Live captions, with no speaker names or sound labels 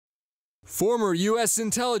Former U.S.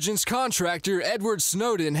 intelligence contractor Edward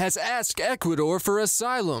Snowden has asked Ecuador for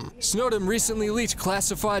asylum. Snowden recently leaked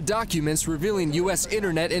classified documents revealing U.S.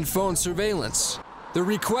 internet and phone surveillance. The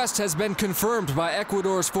request has been confirmed by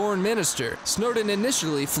Ecuador's foreign minister. Snowden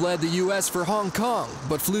initially fled the U.S. for Hong Kong,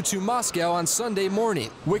 but flew to Moscow on Sunday morning.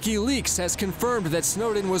 Wikilieaks has confirmed that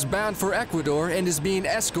Snowden was bound for Ecuador and is being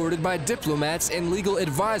escorted by diplomats and legal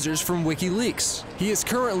advisors from Wikilieaks. He is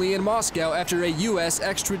currently in Moscow after a U.S.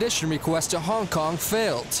 extradition request to Hong Kong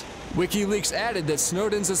failed. Wikilieaks added that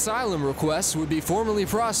Snowden's asylum request would be formally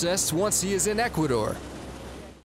processed once he is in Ecuador.